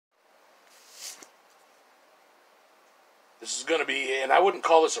This is going to be, and I wouldn't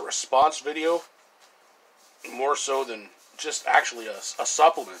call this a response video, more so than just actually a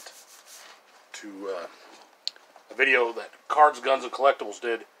supplement to a video that Cards, Guns, and Collectibles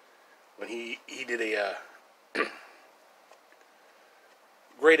did when he did a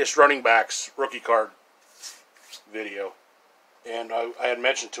greatest running backs rookie card video. And I had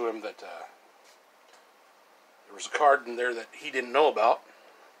mentioned to him that there was a card in there that he didn't know about.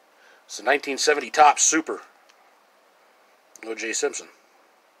 It's a 1970 Topps Super OJ Simpson.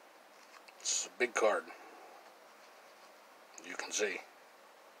 It's a big card, you can see.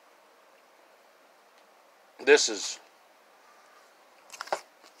 This is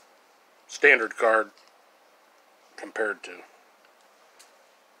standard card compared to.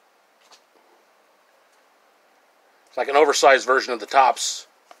 It's like an oversized version of the Topps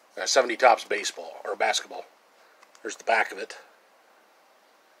 70 Topps baseball or basketball. There's the back of it.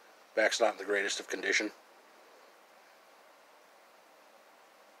 Back's not in the greatest of condition.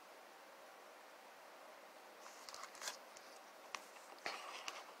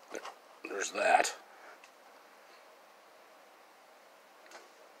 There's that.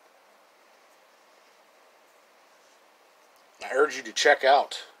 I urge you to check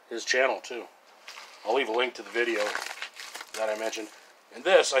out his channel too. I'll leave a link to the video that I mentioned. And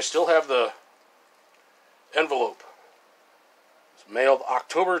this, I still have the envelope. It's mailed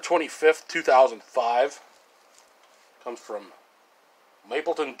October 25th, 2005. Comes from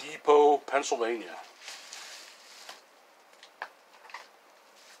Mapleton Depot, Pennsylvania.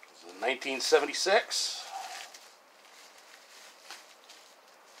 This is 1976.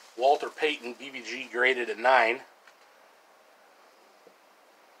 Walter Payton BVG graded at 9.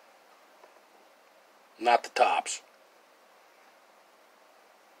 Not the Topps.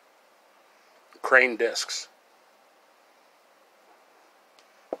 Crane discs.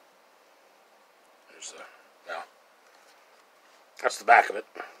 There's the, now, that's the back of it.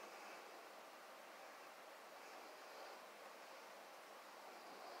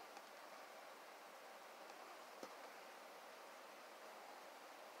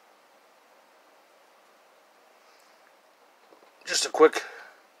 Just a quick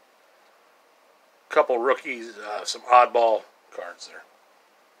couple rookies, some oddball cards there.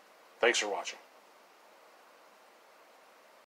 Thanks for watching.